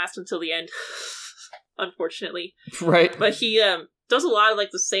doesn't last until the end, unfortunately. Right. But he does a lot of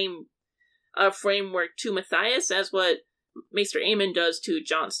like the same framework to Matthias as what Maester Aemon does to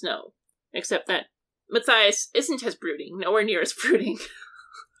Jon Snow. Except that Matthias isn't as brooding, nowhere near as brooding.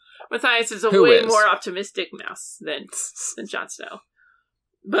 Matthias is way more optimistic mouse than Jon Snow.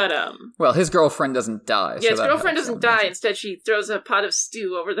 But well, his girlfriend doesn't die. Yeah, his girlfriend doesn't die. Instead, she throws a pot of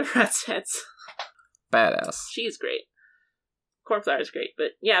stew over the rats' heads. Badass. She's great. Cornflower is great,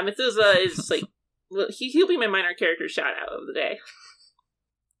 but yeah, Methuselah is like he'll be my minor character shout out of the day.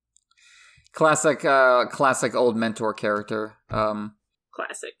 Classic old mentor character.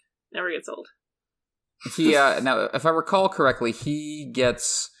 Classic, never gets old. He now, if I recall correctly, he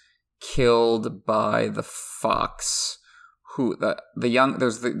gets killed by the fox. Who the young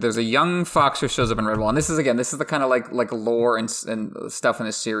there's a young fox who shows up in Redwall, and this is the kind of like lore and stuff in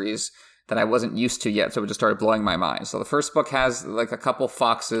this series that I wasn't used to yet, so it just started blowing my mind. So the first book has like a couple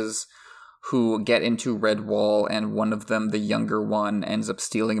foxes who get into Redwall, and one of them, the younger one, ends up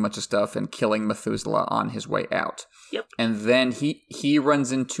stealing a bunch of stuff and killing Methuselah on his way out. Yep. And then he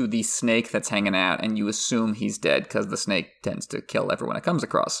runs into the snake that's hanging out, and you assume he's dead because the snake tends to kill everyone it comes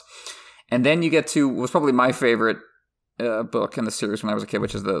across. And then you get to what's probably my favorite book in the series when I was a kid,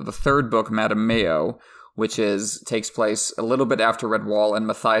 which is the third book, Madame Mayo, which takes place a little bit after Redwall, and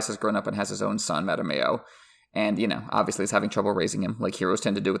Matthias has grown up and has his own son, Madame Mayo. And, obviously is having trouble raising him, like heroes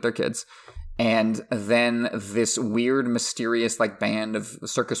tend to do with their kids. And then this weird, mysterious, band of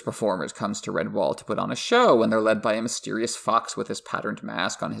circus performers comes to Redwall to put on a show, and they're led by a mysterious fox with his patterned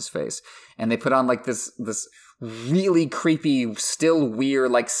mask on his face. And they put on, this really creepy, still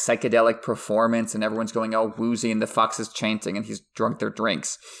weird, psychedelic performance, and everyone's going all woozy, and the fox is chanting, and he's drunk their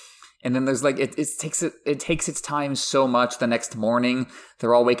drinks. And then there's it takes its time so much. The next morning,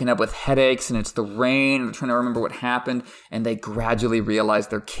 they're all waking up with headaches, and it's the rain. They're trying to remember what happened, and they gradually realize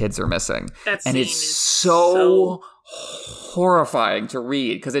their kids are missing. And it's so horrifying to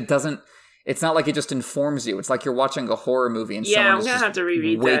read because it's not like it just informs you. It's like you're watching a horror movie, and I'm gonna have to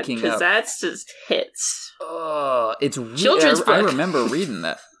reread that because that's just hits. It's children's book. I remember reading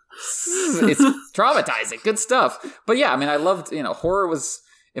that. It's traumatizing. Good stuff. But yeah, I mean, I loved. Horror was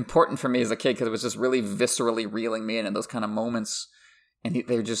important for me as a kid because it was just really viscerally reeling me in those kind of moments. And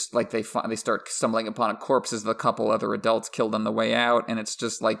they're just they start stumbling upon corpses of a couple other adults killed on the way out, and it's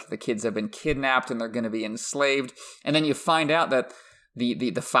just like the kids have been kidnapped and they're going to be enslaved. And then you find out that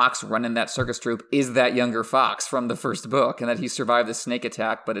the fox running that circus troupe is that younger fox from the first book, and that he survived the snake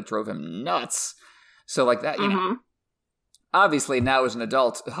attack, but it drove him nuts. So that, obviously now as an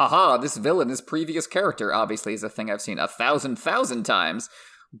adult, this villain, this previous character, obviously is a thing I've seen 1,000 times.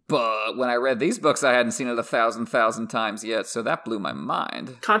 But when I read these books, I hadn't seen it 1,000 times yet, so that blew my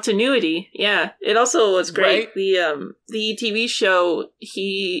mind. Continuity, yeah. It also was great. Right? The TV show,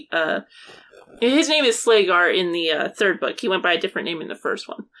 his name is Slagar in the third book. He went by a different name in the first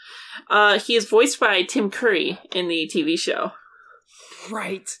one. He is voiced by Tim Curry in the TV show.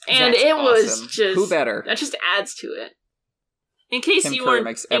 Right. And That's it awesome. was just... Who better? That just adds to it. In case Tim you Curry weren't...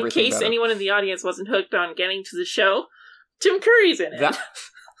 makes In everything case better. anyone in the audience wasn't hooked on getting to the show, Tim Curry's in it.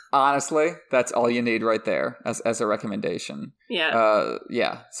 Honestly, that's all you need right there as a recommendation. Yeah.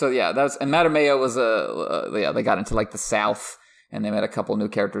 So yeah, and Matameo was they got into like the South and they met a couple new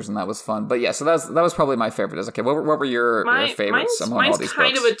characters and that was fun. But yeah, so that was probably my favorite. Okay, what were your favorites among all these books?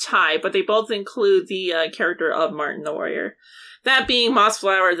 Mine's kind of a tie, but they both include the character of Martin the Warrior. That being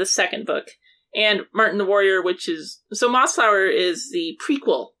Mossflower, the second book, and Martin the Warrior, which is Mossflower is the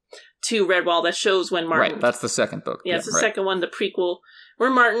prequel to Redwall that shows when Martin. Right, that's the second book. Yeah, it's the second one, the prequel, where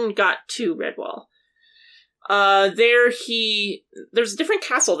Martin got to Redwall. There's a different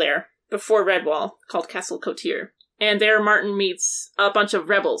castle there before Redwall called Castle Cotir. And there Martin meets a bunch of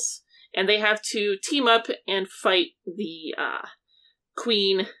rebels. And they have to team up and fight the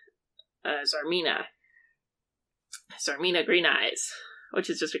Queen Zarmina. Zarmina Green Eyes. Which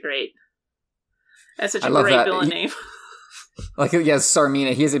is just that's such a great villain name. Like, yes,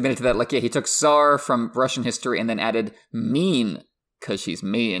 Sarmina, he has admitted to that. Like, yeah, he took Tsar from Russian history and then added mean, because she's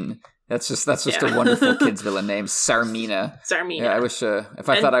mean. That's just a wonderful kid's villain name, Sarmina. Sarmina. Yeah, I wish, if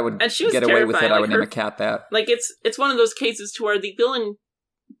I thought I would get away with it, I would name a cat that. Like, it's one of those cases to where the villain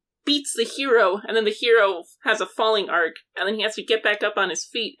beats the hero, and then the hero has a falling arc, and then he has to get back up on his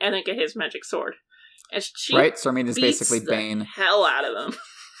feet and then get his magic sword. And she Sarmina's basically Bane. The hell out of him.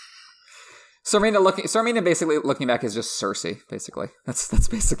 Sarmina basically looking back is just Cersei, basically. That's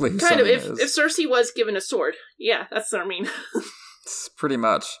basically who kind of Sarmina is. If Cersei was given a sword. Yeah, that's Sarmina. It's pretty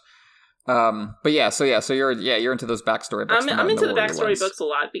much. But yeah, so you're into those backstory books. I'm into the backstory books a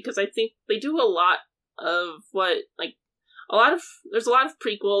lot because I think they do a lot of there's a lot of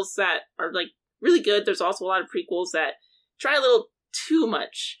prequels that are like really good. There's also a lot of prequels that try a little too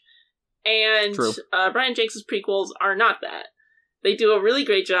much. And Brian Jakes' prequels are not that. They do a really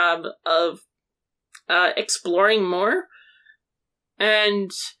great job of exploring more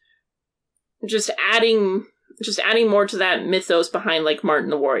and just adding more to that mythos behind like Martin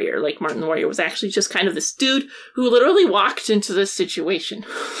the Warrior. Like Martin the Warrior was actually just kind of this dude who literally walked into this situation.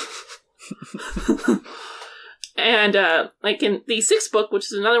 And like in the sixth book,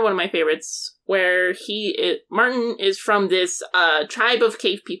 which is another one of my favorites, where Martin is from this tribe of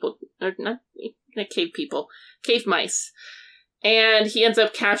cave people, or not cave people, cave mice. And he ends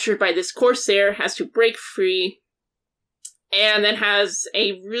up captured by this corsair, has to break free, and then has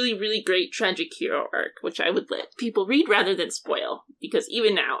a really, really great tragic hero arc, which I would let people read rather than spoil. Because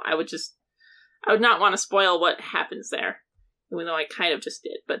even now, I would not want to spoil what happens there, even though I kind of just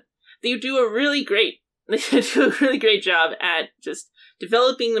did. But they do a really great job at just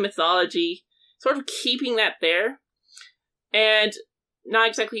developing the mythology, sort of keeping that there, and not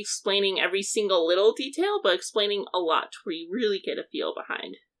exactly explaining every single little detail, but explaining a lot where you really get a feel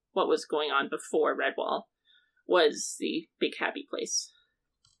behind what was going on before Redwall was the big happy place.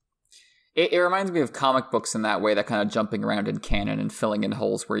 It reminds me of comic books in that way, that kind of jumping around in canon and filling in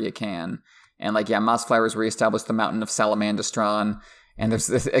holes where you can. And like, yeah, Mossflower's reestablished the Mountain of Salamandastron. And there's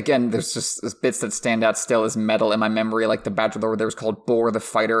just bits that stand out still as metal in my memory, like the Badger Lord there was called Boar the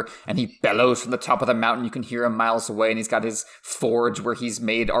Fighter, and he bellows from the top of the mountain. You can hear him miles away, and he's got his forge where he's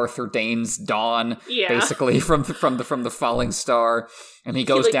made Arthur Dane's Dawn, basically from the falling star, and he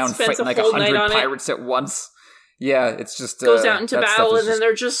goes down fighting like 100 pirates at once. Yeah, it's just goes out into battle, and then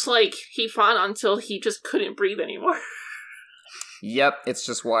they're just like he fought until he just couldn't breathe anymore. Yep, it's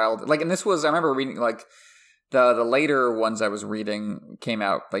just wild. Like, and this was I remember reading like. The later ones I was reading came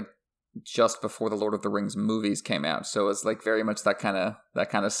out like just before the Lord of the Rings movies came out, so it's like very much that kind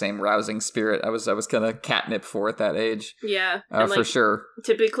of same rousing spirit. I was kind of catnip for at that age. Yeah, for sure.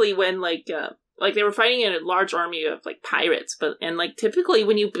 Typically, when like they were fighting in a large army of like pirates, and typically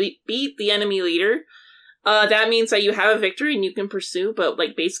when you beat the enemy leader, that means that you have a victory and you can pursue. But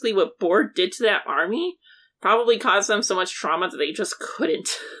like basically, what Boar did to that army probably caused them so much trauma that they just couldn't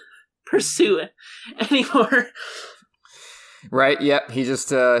pursue it anymore. Right, yep. He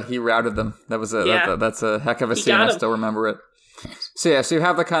just he routed them. That's a heck of a scene. I still remember it. So you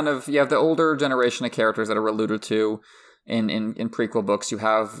have the older generation of characters that are alluded to in prequel books. You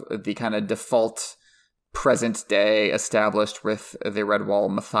have the kind of default present day established with the Redwall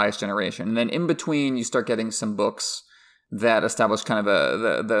Matthias generation. And then in between you start getting some books that establish kind of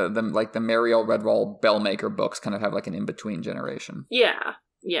the Mariel Redwall Bellmaker books kind of have like an in-between generation. Yeah.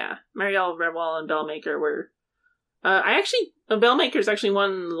 Yeah, Marielle Redwall and Bellmaker were. Bellmaker is actually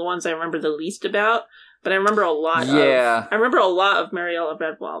one of the ones I remember the least about, but I remember a lot. Yeah, I remember a lot of Marielle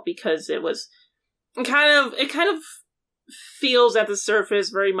Redwall because it kind of feels at the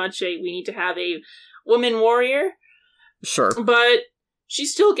surface very much we need to have a woman warrior. Sure, but she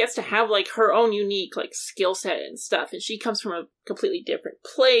still gets to have like her own unique like skill set and stuff, and she comes from a completely different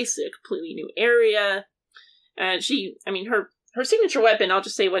place, a completely new area, and her signature weapon, I'll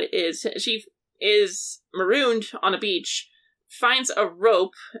just say what it is. She is marooned on a beach, finds a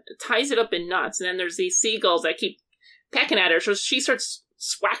rope, ties it up in knots, and then there's these seagulls that keep pecking at her, so she starts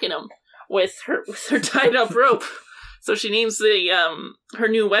swacking them with her tied up rope. So she names her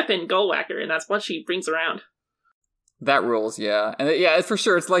new weapon Gullwhacker, and that's what she brings around. That rules, yeah. And yeah, for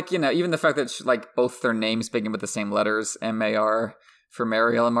sure, it's like, even the fact that like both their names begin with the same letters, M-A-R, for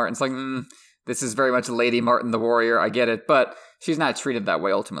Marielle and Martin. It's like, this is very much Lady Martin the Warrior, I get it, but she's not treated that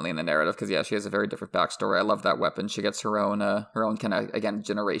way ultimately in the narrative, because yeah, she has a very different backstory. I love that weapon. She gets her own kind of, again,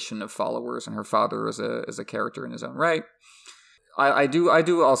 generation of followers, and her father is a character in his own right. I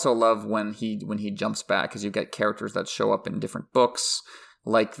do also love when he jumps back, because you get characters that show up in different books.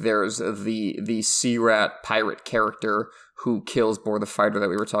 Like there's the Sea Rat pirate character who kills Boar the Fighter that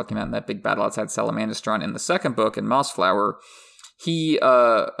we were talking about in that big battle outside Salamandastron in the second book in Mossflower. He,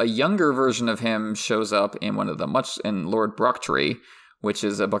 a younger version of him shows up in in Lord Brocktree, which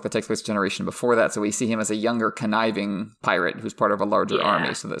is a book that takes place a generation before that. So we see him as a younger, conniving pirate who's part of a larger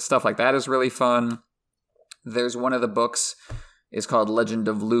army. So that stuff like that is really fun. There's one of the books is called Legend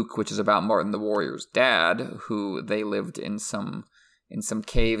of Luke, which is about Martin the Warrior's dad, who they lived in some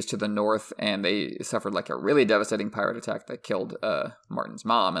caves to the north, and they suffered like a really devastating pirate attack that killed Martin's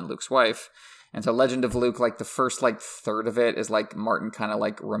mom and Luke's wife. And so Legend of Luke, like the first like third of it is like Martin kind of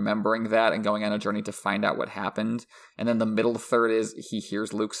like remembering that and going on a journey to find out what happened. And then the middle third is he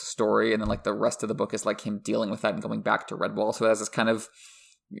hears Luke's story, and then like the rest of the book is like him dealing with that and going back to Redwall. So it has this kind of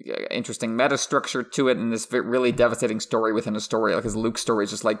interesting meta structure to it, and this really devastating story within a story. Like his Luke's story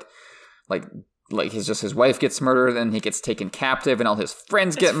is just like his wife gets murdered, and he gets taken captive, and all his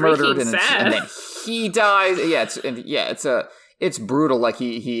friends get murdered, and then he dies. It's brutal. Like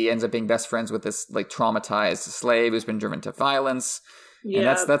he ends up being best friends with this like traumatized slave who's been driven to violence.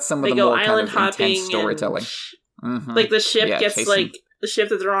 Yeah, and that's some of the more kind of intense storytelling. Like the ship the ship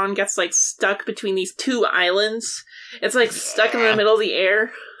that they're on gets like stuck between these two islands. It's like stuck in the middle of the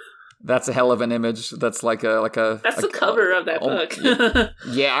air. That's a hell of an image. That's like a. That's the cover of that book.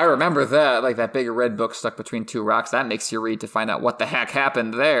 Yeah, I remember that. Like that big red book stuck between two rocks. That makes you read to find out what the heck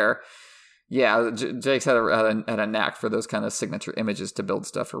happened there. Yeah, Jake's had a knack for those kind of signature images to build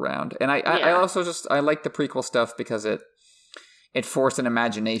stuff around. And I also I like the prequel stuff because it forced an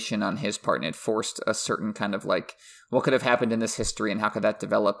imagination on his part, and it forced a certain kind of like, what could have happened in this history, and how could that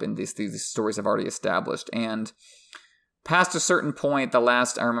develop in these stories I've already established. And past a certain point, I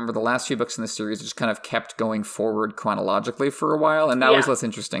remember the last few books in the series just kind of kept going forward chronologically for a while, and that was less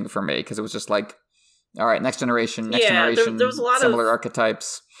interesting for me, because it was just like, all right, next generation, there was a lot similar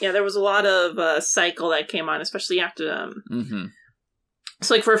archetypes. Yeah, there was a lot of cycle that came on, especially after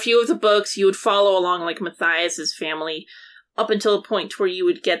So like for a few of the books, you would follow along like Matthias's family up until a point where you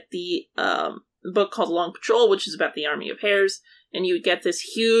would get the book called Long Patrol, which is about the Army of Hares, and you would get this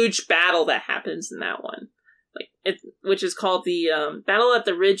huge battle that happens in that one. Which is called the Battle at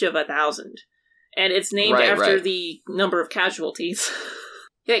the Ridge of 1,000. And it's named after the number of casualties.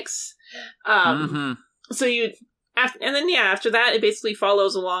 Yikes. So after that, it basically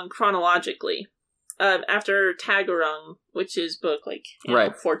follows along chronologically. After Tagarung, which is book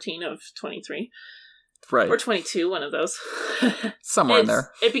 14 of 23. Right. Or 22, one of those. Somewhere in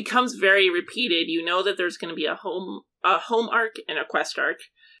there. It becomes very repeated. You know that there's going to be a home arc and a quest arc.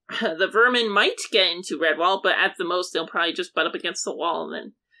 The vermin might get into Redwall, but at the most, they'll probably just butt up against the wall and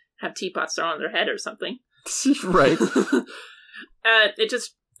then have teapots thrown on their head or something. Right.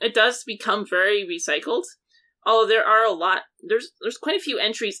 It does become very recycled. Although there's quite a few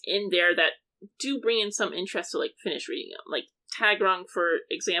entries in there that do bring in some interest to like finish reading them. Like Tagrung, for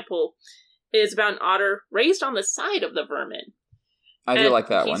example, is about an otter raised on the side of the vermin. I do like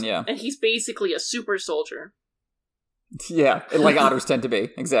that one, yeah. And he's basically a super soldier. Yeah, like otters tend to be,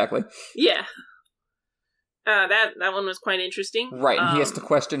 exactly. Yeah. That one was quite interesting. Right, and he has to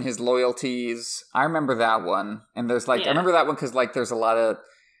question his loyalties. I remember that one. And there's I remember that one because there's a lot of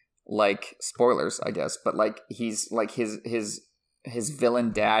spoilers, I guess, but he's his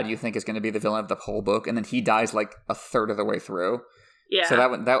villain dad you think is going to be the villain of the whole book, and then he dies a third of the way through. Yeah. So that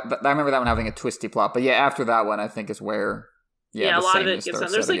I remember that one having a twisty plot. But yeah, after that one I think is where a lot of it gets done.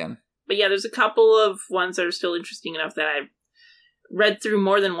 There's again. But yeah, there's a couple of ones that are still interesting enough that I read through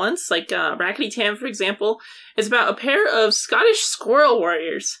more than once. Like Rackety Tam, for example, is about a pair of Scottish squirrel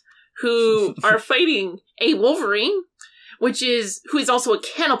warriors who are fighting a Wolverine, who is also a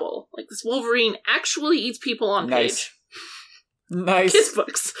cannibal. Like, this Wolverine actually eats people on page. Nice. Kids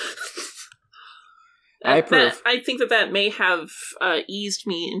books. I approve. I think that may have eased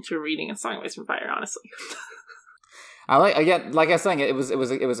me into reading A Song of Ice and Fire, honestly. Like I was saying, it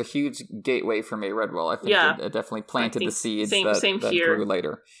was a huge gateway for me, Redwall. I think it definitely planted the seeds that grew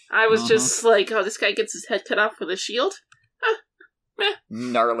later. I was just like, oh, this guy gets his head cut off with a shield?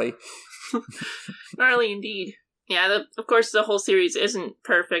 Gnarly. Gnarly indeed. Yeah, of course, the whole series isn't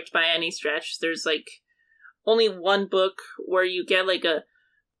perfect by any stretch. There's, like, only one book where you get, like, a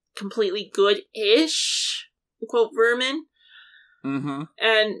completely good-ish, quote, vermin. Mm-hmm.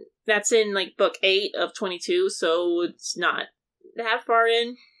 And that's in, like, book 8 of 22, so it's not that far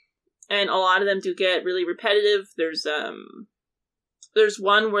in. And a lot of them do get really repetitive. There's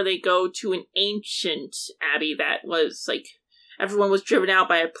one where they go to an ancient abbey that was, like, everyone was driven out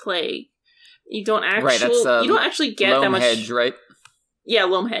by a plague. You don't actually get that much. Hedge, right? Yeah,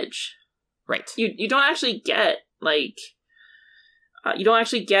 Loam Hedge. Right. You don't actually get, like, you don't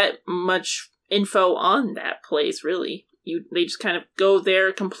actually get much info on that place, really. They just kind of go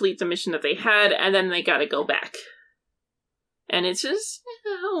there, complete the mission that they had, and then they gotta go back. And it's just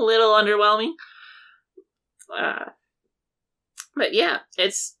a little underwhelming. But yeah,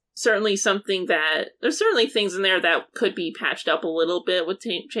 it's certainly something that... There's certainly things in there that could be patched up a little bit with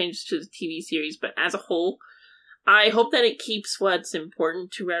changes to the TV series, but as a whole, I hope that it keeps what's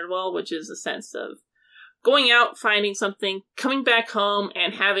important to Redwall, which is a sense of going out, finding something, coming back home,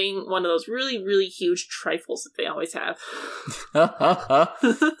 and having one of those really, really huge trifles that they always have.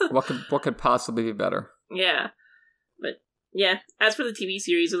 What could possibly be better? Yeah. But, yeah, as for the TV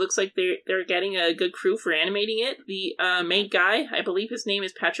series, it looks like they're getting a good crew for animating it. The main guy, I believe his name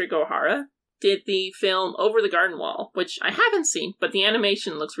is Patrick O'Hara, did the film Over the Garden Wall, which I haven't seen, but the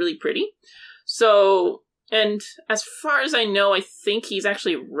animation looks really pretty. So, and as far as I know, I think he's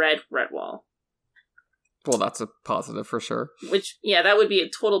actually read Redwall. Well, that's a positive for sure. Which, yeah, that would be a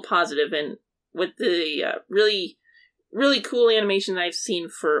total positive. And with the really, really cool animation that I've seen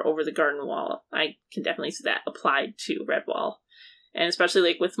for Over the Garden Wall, I can definitely see that applied to Redwall. And especially,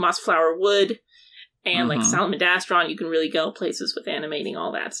 like, with Mossflower Wood and, like, Salamandastron, you can really go places with animating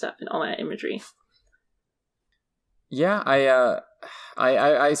all that stuff and all that imagery. Yeah,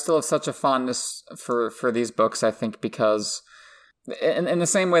 I still have such a fondness for these books, I think, because... In the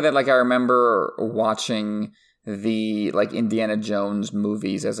same way that, like, I remember watching the, like, Indiana Jones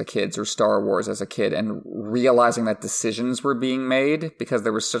movies as a kid, or Star Wars as a kid, and realizing that decisions were being made because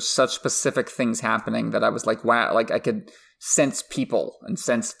there were such specific things happening that I was like, wow, like, I could sense people and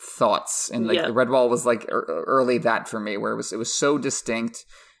sense thoughts. And, like, the Redwall was, like, early that for me, where it was so distinct,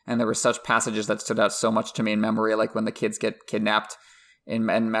 and there were such passages that stood out so much to me in memory, like when the kids get kidnapped in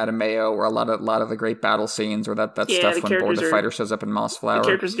Madame Mayo, or a lot of the great battle scenes, or that stuff when Board the Fighter shows up in Mossflower. The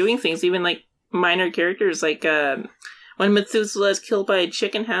characters doing things, even, like, minor characters, like when Methuselah is killed by a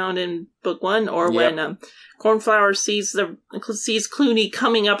chicken hound in book 1, or when Cornflower sees Clooney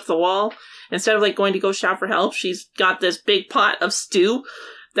coming up the wall. Instead of, like, going to go shout for help, she's got this big pot of stew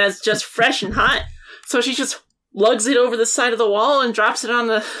that's just fresh and hot. So she just lugs it over the side of the wall and drops it on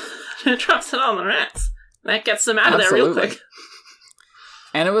the rats. That gets them out of there real quick.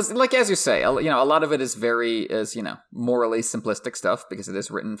 And it was, like, as you say, a lot of it is morally simplistic stuff, because it is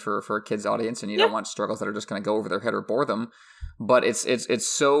written for a kid's audience, and you don't want struggles that are just going to go over their head or bore them. But it's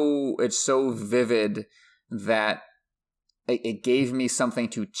so vivid that it gave me something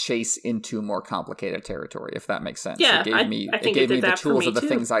to chase into more complicated territory, if that makes sense. Yeah, it gave me the tools of the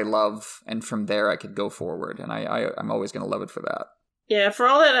things I love, and from there I could go forward, and I'm always going to love it for that. Yeah, for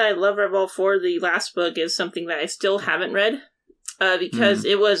all that I love Redwall 4, the last book is something that I still haven't read. Because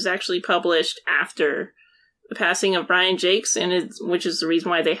it was actually published after the passing of Brian Jakes, which is the reason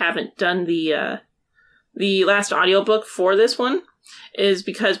why they haven't done the last audiobook for this one, is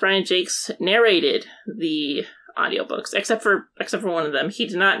because Brian Jakes narrated the audiobooks, except for one of them. He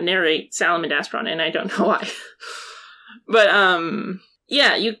did not narrate Salamandastron, and I don't know why. But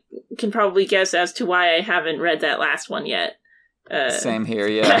yeah, you can probably guess as to why I haven't read that last one yet. Same here,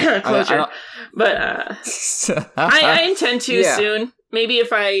 yeah. Closure. But I intend to soon. Maybe if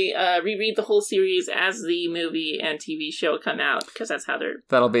I reread the whole series as the movie and TV show come out, because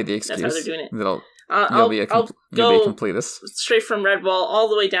that'll be the excuse. That's how they're doing it. You'll be a completist. Straight from Redwall all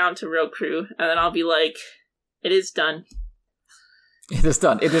the way down to Road Crew, and then I'll be like, it is done. It is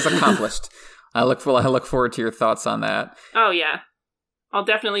done. It is accomplished. I look forward to your thoughts on that. Oh yeah. I'll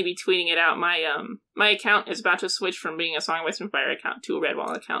definitely be tweeting it out. My account is about to switch from being a Song of Ice and Fire account to a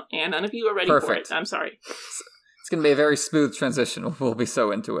Redwall account, and none of you are ready for it. I'm sorry. It's going to be a very smooth transition. We'll be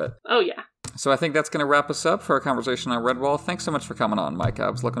so into it. Oh, yeah. So I think that's going to wrap us up for our conversation on Redwall. Thanks so much for coming on, Mike. I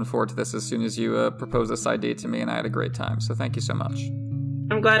was looking forward to this as soon as you proposed this idea to me, and I had a great time. So thank you so much.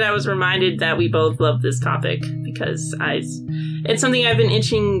 I'm glad I was reminded that we both love this topic, because it's something I've been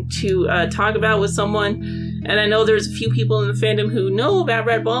itching to talk about with someone. And I know there's a few people in the fandom who know about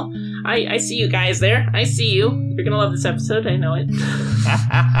Redwall. I see you guys there. I see you. You're going to love this episode. I know it.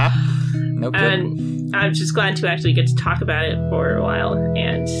 No kidding. And I'm just glad to actually get to talk about it for a while.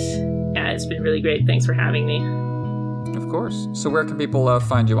 And yeah, it's been really great. Thanks for having me. Of course. So where can people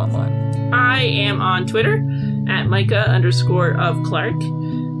find you online? I am on Twitter at Micah_of Clark.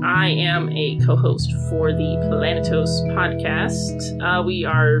 I am a co-host for the Planetos podcast. We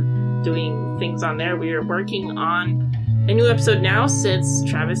are doing things on there. We are working on a new episode now since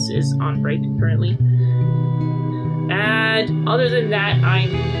Travis is on break currently. And other than that,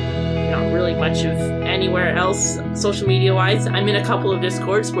 I'm not really much of anywhere else social media wise. I'm in a couple of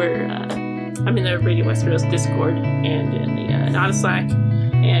Discords where I'm in the Radio Westeros Discord and in the Nada Slack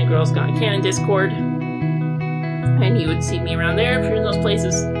and Girls Gone Canon Discord. And you would see me around there if you're in those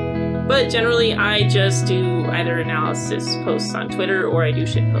places. But generally, I just do either analysis posts on Twitter or I do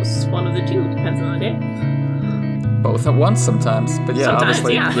shit posts. One of the two, depends on the day. Both at once sometimes. But yeah, sometimes,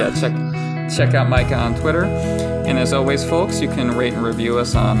 obviously, check out Micah on Twitter. And as always, folks, you can rate and review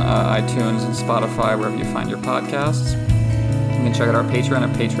us on iTunes and Spotify, wherever you find your podcasts. You can check out our Patreon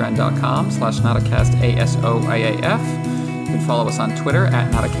at patreon.com/NotaCastASOIAF. You can follow us on Twitter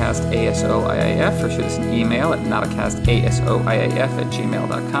at NotaCastASOIAF or shoot us an email at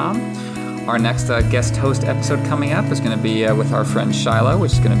NotaCastASOIAF@gmail.com. Our next guest host episode coming up is going to be with our friend Shiloh,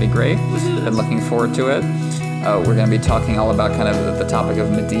 which is going to be great. Been looking forward to it. We're going to be talking all about kind of the topic of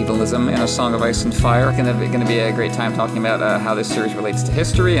medievalism in A Song of Ice and Fire. It's going to be a great time talking about how this series relates to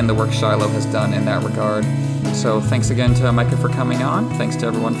history and the work Shiloh has done in that regard. So thanks again to Micah for coming on. Thanks to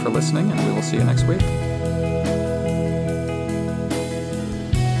everyone for listening, and we will see you next week.